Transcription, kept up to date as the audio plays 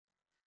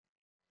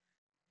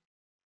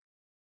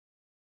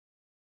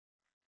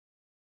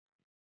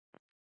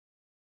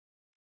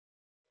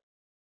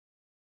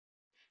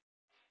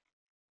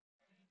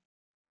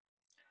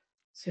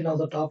See, now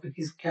the topic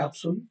is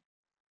capsule.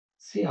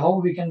 See how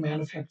we can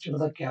manufacture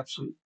the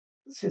capsule.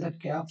 See, the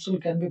capsule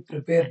can be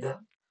prepared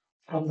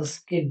from the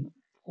skin,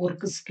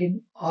 pork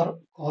skin or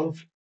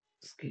calf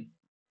skin.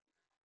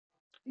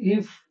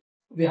 If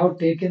we have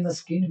taken the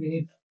skin,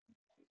 we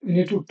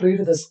need to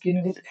treat the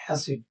skin with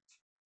acid.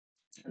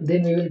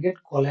 Then we will get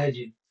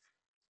collagen.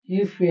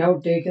 If we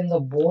have taken the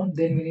bone,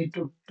 then we need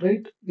to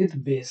treat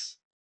with base.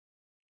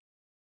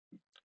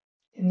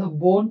 In the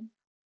bone,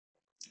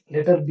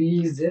 letter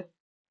B is there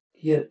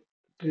here,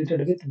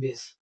 treated with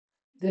base.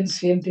 Then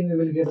same thing we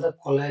will get the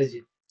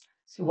collagen.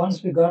 So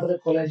once we got the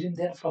collagen,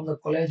 then from the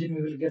collagen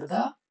we will get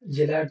the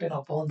gelatin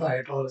upon the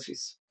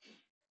hydrolysis.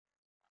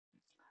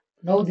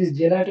 Now this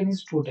gelatin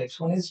is two types.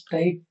 One is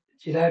type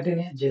gelatin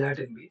A,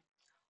 gelatin B.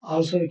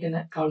 Also we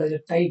can call it a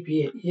type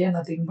A. A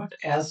nothing but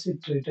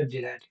acid treated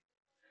gelatin.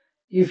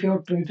 If you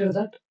have treated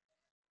that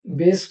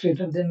base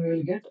treated, then we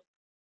will get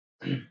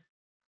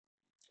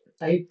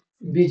type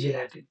B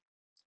gelatin.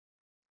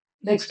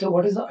 Next,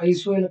 what is the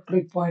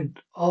isoelectric point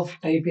of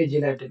type A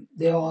gelatin?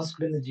 They are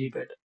asked in the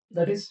GPAT.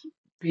 That is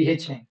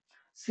pH 9.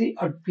 See,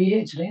 at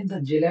pH 9,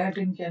 the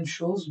gelatin can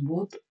shows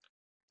both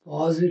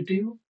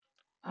positive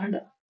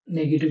and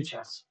negative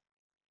charge.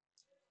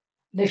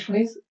 Next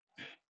one is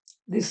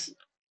this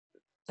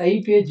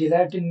type A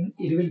gelatin,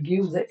 it will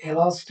give the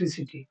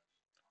elasticity.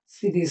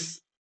 See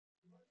this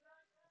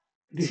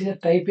is a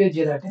type A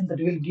gelatin that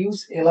will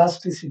gives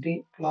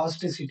elasticity,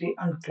 plasticity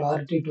and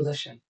clarity to the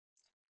shell.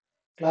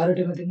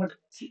 Clarity nothing but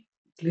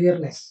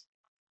clearness.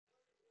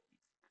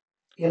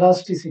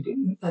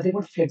 Elasticity, nothing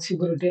but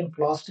flexibility and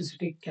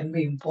plasticity can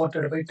be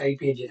imported by type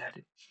A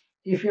gelatin.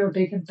 If you have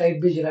taken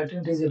type B gelatin,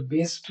 it is a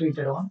base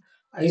treated one.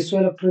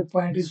 Isoelectric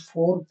point is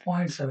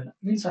 4.7.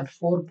 Means at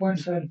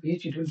 4.7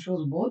 pH, it will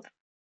show both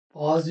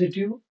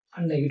positive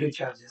and negative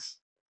charges.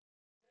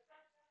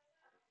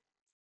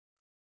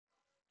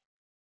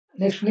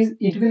 Next one is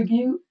it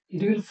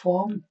will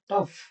form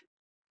tough.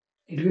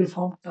 It will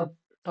form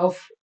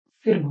tough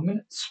film, I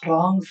mean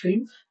strong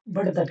film,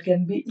 but that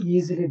can be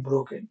easily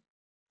broken.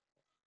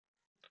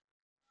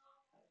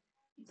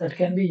 That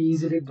can be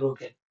easily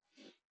broken.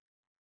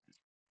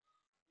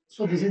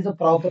 So this is the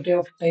property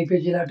of type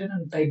A gelatin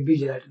and type B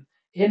gelatin.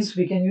 Hence,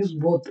 we can use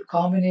both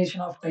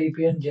combination of type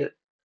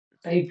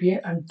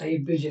A and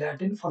type B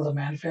gelatin for the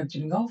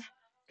manufacturing of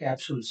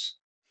capsules.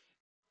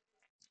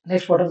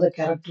 Next, what are the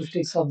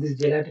characteristics of this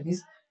gelatin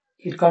is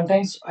it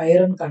contains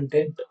iron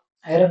content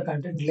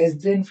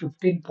less than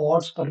 15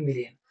 parts per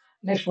million.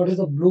 Next, what is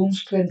the bloom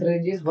strength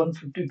range is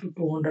 150 to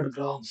 200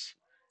 grams.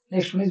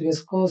 Next one is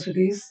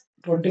viscosity is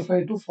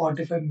 25 to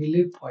 45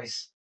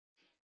 millipoise.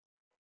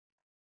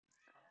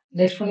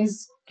 Next one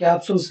is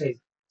capsule size.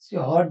 See,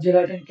 hot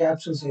gelatin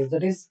capsule size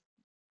that is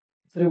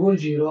triple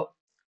zero.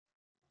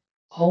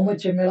 How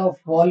much ml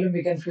of volume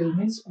we can fill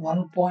means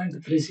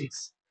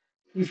 1.36.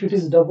 If it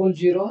is double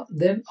zero,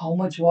 then how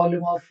much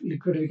volume of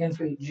liquid we can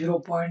fill?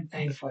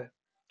 0.95.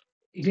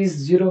 It is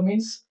zero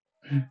means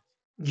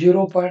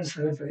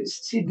 0.75.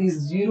 See, this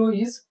zero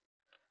is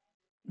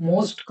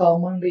most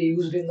commonly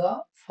used in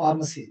the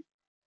pharmacy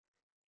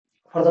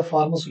for the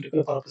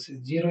pharmaceutical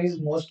purposes. Zero is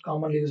most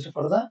commonly used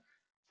for the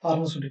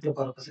pharmaceutical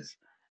purposes.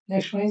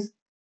 Next one is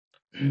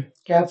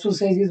capsule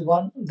size is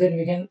 1,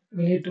 then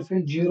we need to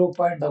fill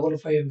 0.55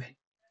 ml.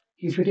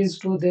 If it is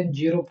 2, then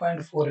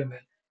 0.4 ml.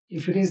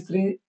 If it is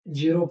 3,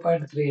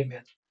 0.3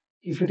 ml.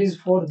 If it is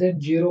 4, then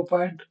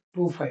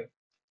 0.25.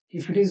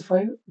 If it is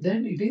 5,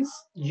 then it is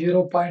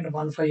 0.15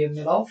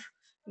 ml of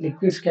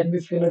liquids can be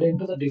filled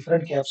into the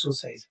different capsule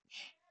size.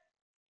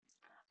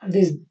 And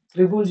this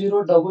triple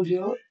zero, double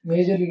zero,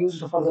 majorly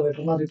used for the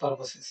veterinary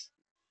purposes.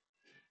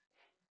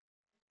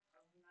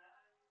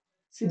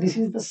 See, this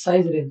is the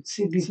size range.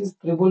 See, this is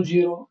triple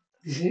zero,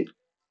 this is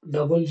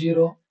double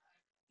zero.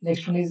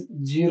 Next one is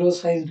zero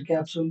sized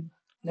capsule.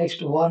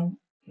 Next one,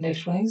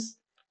 next one is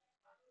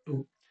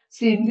 2.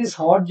 See, in this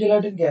hot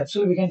gelatin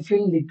capsule, we can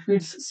fill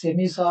liquids,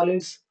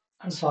 semi-solids,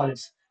 and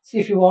solids. See,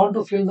 if you want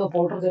to fill the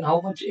powder, then how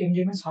much mg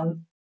means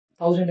 1000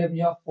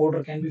 mg of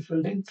powder can be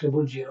filled in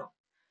triple zero.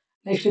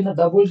 Next, in the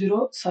double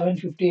zero,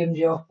 750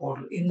 mg of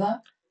powder. In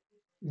the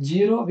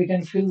zero, we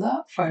can fill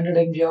the 500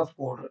 mg of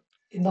powder.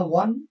 In the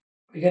 1,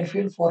 we can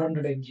fill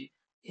 400 mg.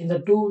 In the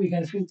 2, we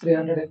can fill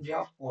 300 mg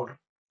of powder.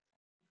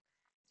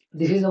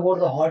 This is about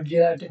the hot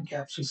gelatin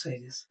capsule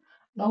sizes.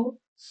 Now,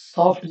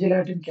 soft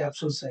gelatin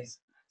capsule size.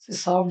 See,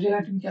 soft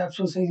gelatin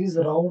capsule size is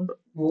round,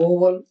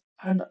 oval,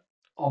 and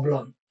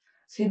oblong.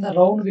 See, in the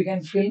round, we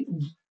can fill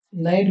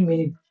 9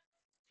 minim.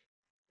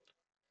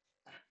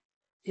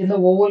 In the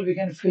oval, we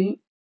can fill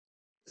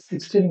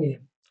 16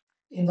 minim.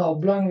 In the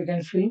oblong, we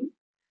can fill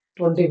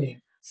 20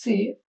 minim.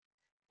 See,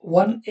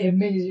 1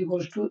 ml is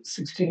equals to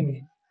 16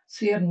 milim.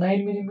 See here 9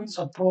 milim means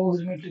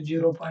approximately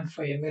 0.5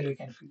 ml we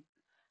can fill.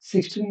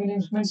 16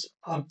 milim means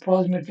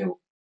approximately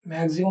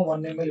maximum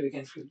 1 ml we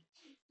can fill.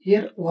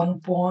 Here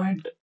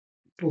 1.2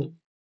 or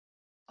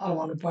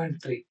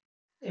 1.3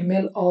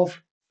 ml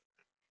of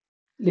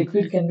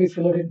liquid can be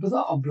filled into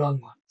the oblong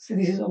one. See,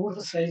 this is about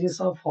the sizes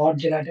of hot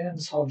gelatin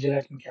and soft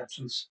gelatin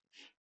capsules.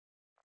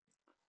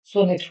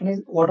 So next one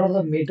is what are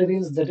the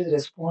materials that is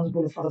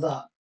responsible for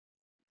the,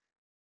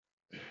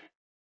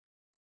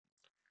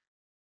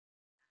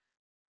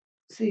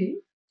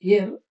 see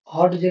here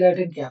hard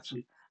gelatin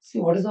capsule. See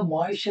what is the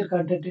moisture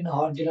content in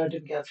hard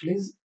gelatin capsule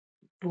is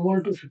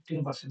 12 to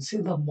 15%. See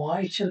the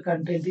moisture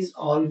content is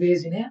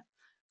always in a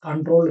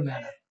controlled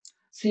manner.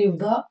 See if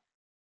the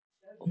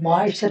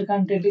moisture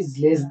content is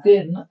less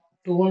than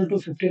 12 to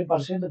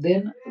 15%,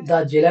 then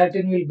the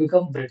gelatin will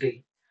become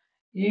brittle.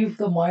 If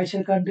the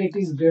moisture content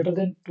is greater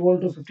than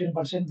 12 to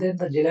 15%, then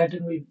the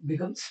gelatin will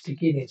become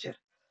sticky nature.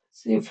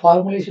 Say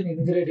formulation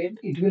ingredient,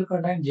 it will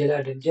contain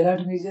gelatin.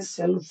 Gelatin is a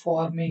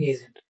self-forming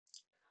agent.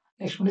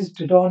 Next one is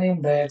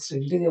titanium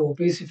dioxide. It is a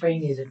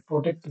opacifying agent,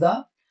 protect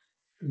the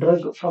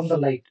drug from the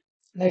light.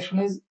 Next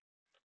one is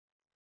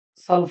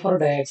sulfur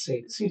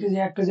dioxide. See, it is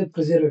act as a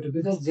preservative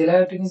because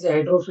gelatin is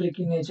hydrophilic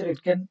in nature.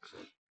 It can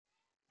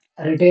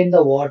retain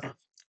the water.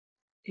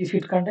 If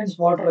it contains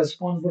water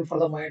responsible for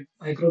the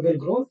microbial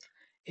growth,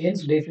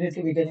 hence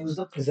definitely we can use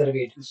the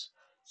preservatives.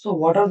 So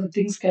what are the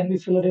things can be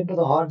filled into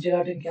the hard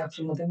gelatin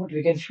capsule? Nothing but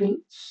we can fill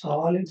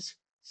solids,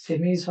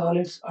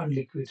 semi-solids and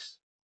liquids.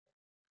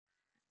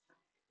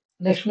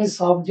 Next one is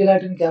soft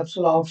gelatin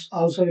capsule.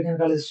 Also we can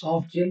call it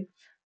soft gel.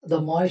 The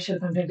moisture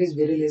content is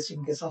very less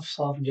in case of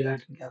soft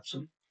gelatin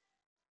capsule.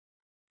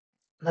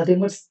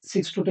 Nothing but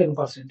 6 to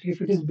 10%. If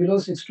it is below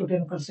 6 to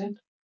 10%,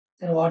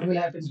 then what will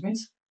happen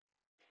means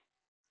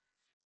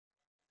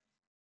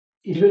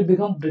it will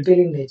become brittle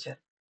in nature.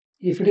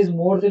 If it is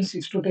more than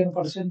 6 to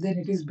 10%, then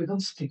it is become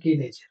sticky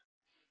nature.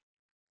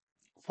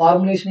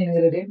 Formulation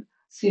ingredient,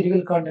 see it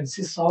will contain,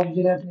 see soft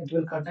gelatin, it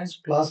will contain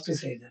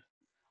plasticizer.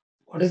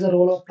 What is the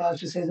role of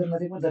plasticizer?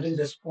 Nothing but that is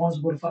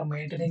responsible for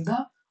maintaining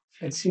the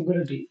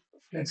flexibility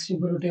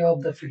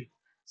of the film.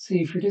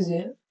 See if it is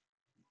a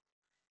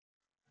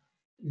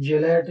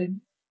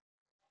gelatin,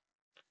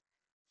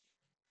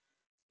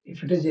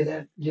 if it is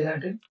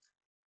gelatin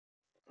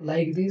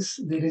like this,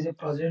 there is a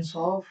presence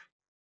of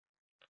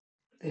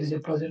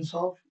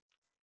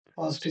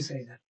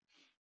plasticizer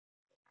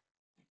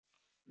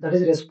that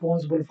is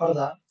responsible for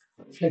the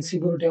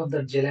flexibility of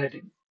the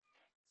gelatin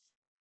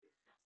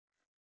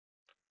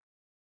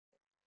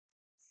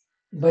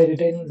by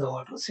retaining the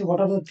water. See what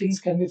are the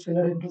things can be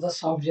filled into the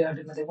soft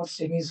gelatin? Nothing but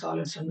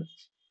semi-solids and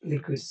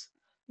liquids.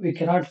 We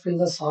cannot fill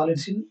the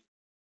solids in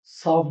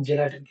soft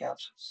gelatin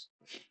capsules.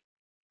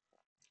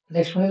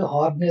 Next one is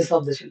hardness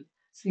of the shell.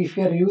 See if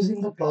you are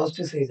using the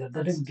plasticizer,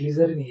 that is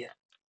glycerin here.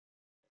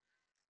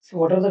 So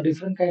what are the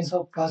different kinds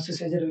of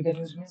plasticizer we can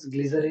use? Means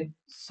glycerin,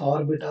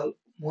 sorbitol,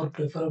 more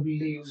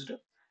preferably used.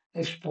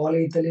 Next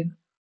polyethylene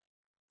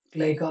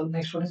glycol.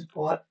 Next one is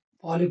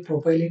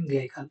polypropylene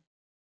glycol.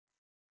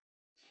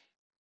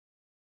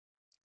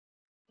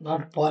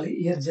 Not poly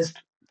here,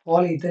 just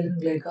polyethylene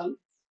glycol,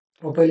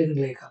 propylene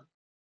glycol.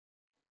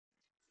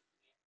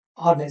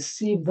 Hardness.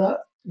 See the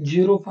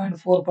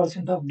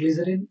 0.4% of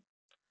glycerin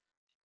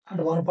and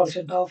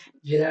 1% of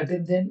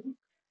gelatin, then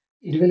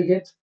it will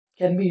get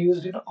can be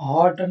used in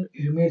hot and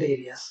humid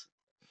areas.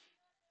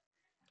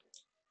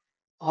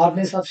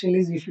 Hardness of shell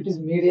is if it is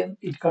medium,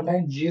 it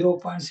contains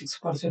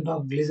 0.6%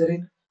 of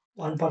glycerin,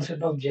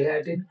 1% of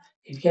gelatin.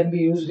 It can be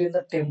used in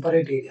the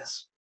temperate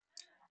areas.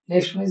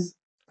 Next one is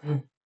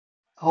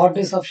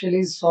hardness of shell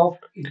is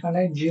soft. It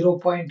contains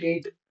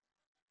 0.8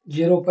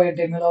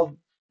 ml of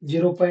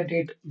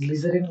 0.8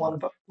 glycerin,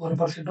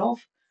 1%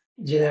 of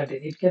gelatin.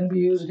 It can be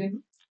used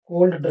in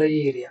cold dry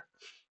area.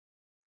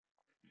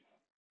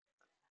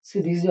 See,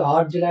 this is a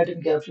hard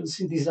gelatin capsule.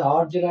 See, this is a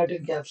hard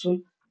gelatin capsule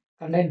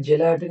contains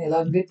gelatin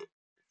along with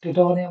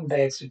titanium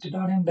dioxide.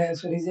 Titanium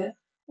dioxide is a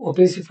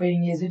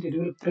opacifying agent. It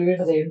will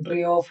prevent the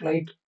entry of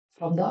light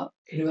from the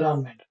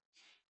environment.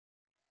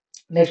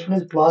 Next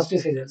one is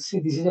plasticizer.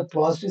 See, this is a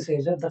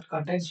plasticizer that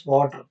contains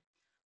water.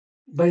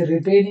 By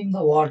retaining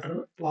the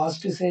water,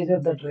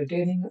 plasticizer that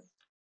retaining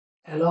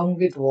along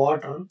with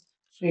water,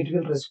 so it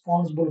will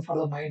responsible for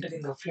the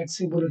maintaining the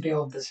flexibility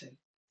of the cell.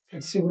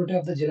 Flexibility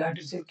of the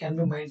gelatin cell can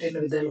be maintained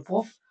with the help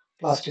of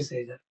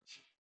plasticizer.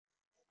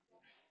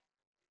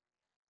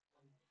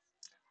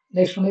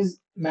 Next one is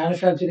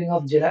manufacturing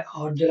of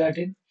hard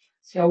gelatin.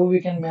 See how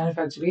we can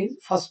manufacture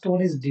it. First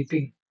one is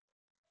dipping.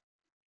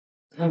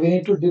 Now we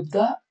need to dip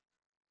the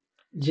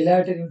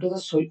gelatin into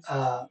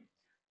the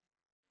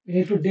we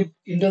need to dip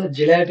into the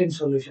gelatin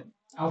solution.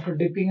 After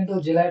dipping into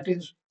the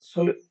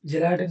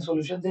gelatin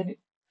solution, then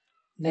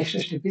next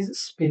step is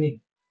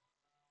spinning.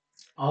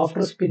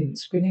 After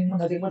spinning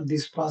nothing but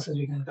this process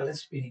we can call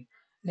as spinning.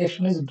 Next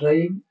one is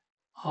drying.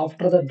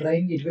 After the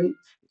drying, it will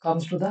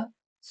comes to the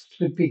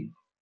stripping.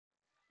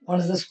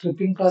 Once the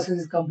stripping process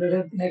is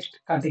completed, next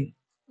cutting.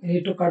 We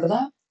need to cut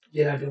the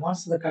gelatin.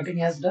 Once the cutting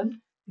has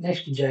done,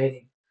 next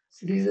joining.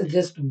 So this is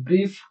just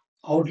brief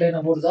outline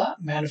about the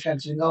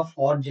manufacturing of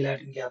hard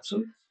gelatin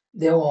capsule.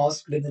 They have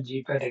asked in the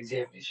GPAT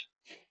examination.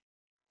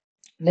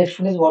 Next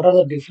one is what are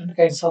the different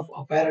kinds of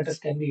apparatus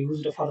can be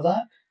used for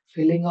the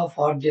filling of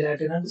hard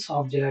gelatin and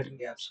soft gelatin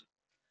capsule.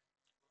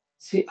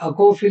 See,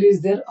 acofill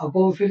is there.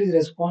 Acofill is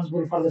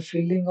responsible for the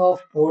filling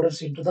of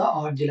powders into the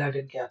hard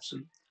gelatin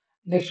capsule.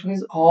 Next one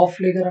is off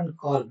ligger and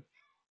call.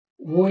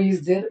 O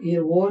is there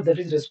here. O that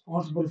is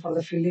responsible for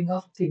the filling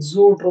of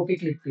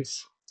thixotropic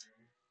liquids.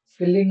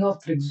 Filling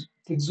of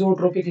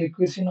thixotropic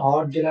liquids in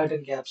hot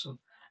gelatin capsule.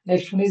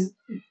 Next one is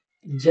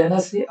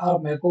Genesee or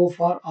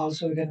Macophar,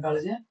 also we can call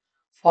it a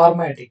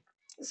pharmatic.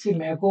 See,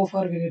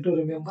 Macophar, we need to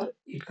remember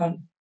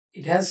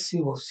it has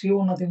CO.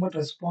 CO nothing but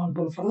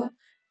responsible for the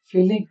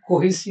filling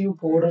cohesive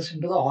powders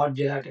into the hot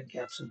gelatin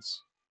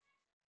capsules.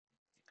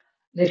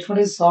 Next one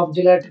is soft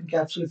gelatin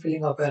capsule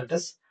filling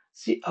apparatus.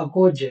 See,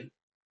 Acogel.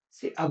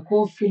 See,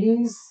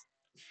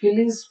 fill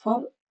is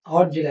for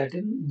hot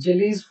gelatin,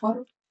 gel is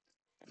for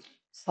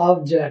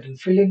soft gelatin,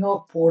 filling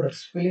of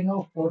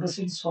powders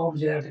in soft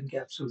gelatin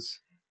capsules.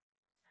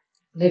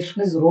 Next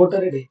one is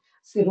rotary die.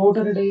 See,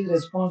 rotary die is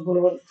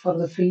responsible for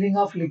the filling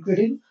of liquid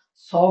in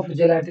soft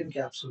gelatin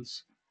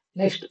capsules.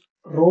 Next,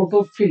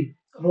 rotofill.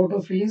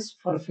 Rotofill is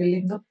for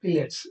filling the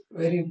pellets.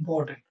 Very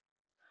important.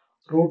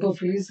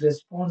 Rotofill is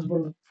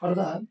responsible for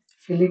the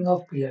filling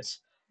of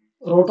pellets.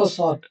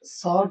 Rotosort.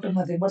 Sort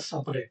nothing but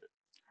separate.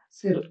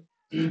 See,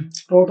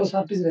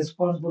 rotosort is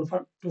responsible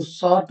for to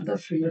sort the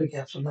filled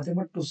capsule. Nothing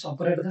but to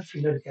separate the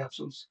filled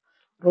capsules.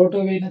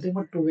 Rotoweigh nothing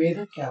but to weigh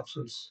the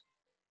capsules.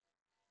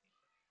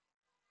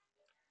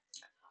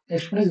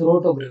 Next one is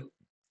rotograph.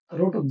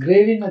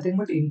 Rotograving nothing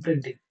but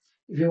imprinting.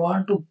 If you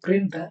want to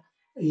print a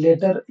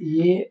letter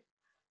A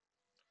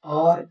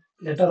or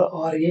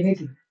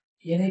anything,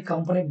 any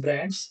company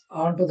brands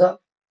onto the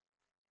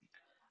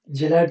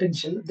gelatin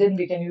shell, then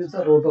we can use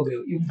the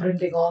rotograph,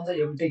 imprinting on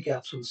the empty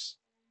capsules.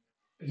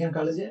 We can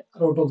call it a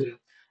rotograph.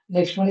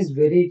 Next one is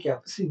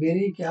VeriCap. See,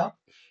 VeriCap,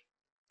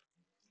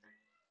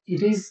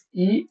 it is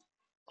E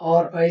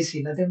or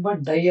IC, nothing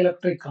but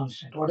dielectric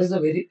constant. What is the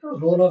very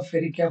role of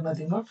VeriCap?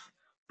 Nothing but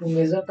to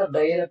measure the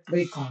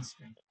dielectric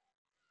constant.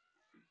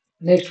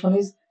 Next one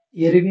is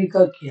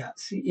Ervica Kia.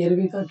 See,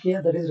 Ervica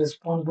Kia that is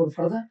responsible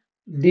for the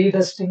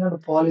de-dusting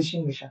and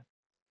polishing mission.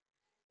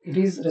 It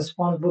is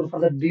responsible for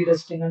the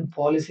de-dusting and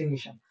polishing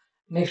mission.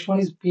 Next one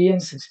is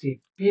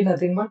PM60. P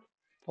nothing but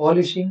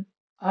polishing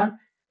and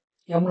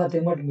M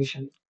nothing but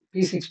mission.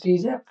 P60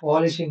 is a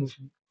polishing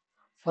mission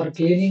for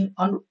cleaning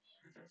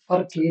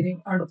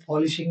and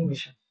polishing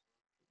mission.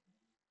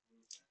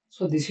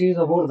 So this is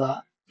about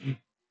the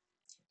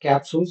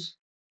capsules.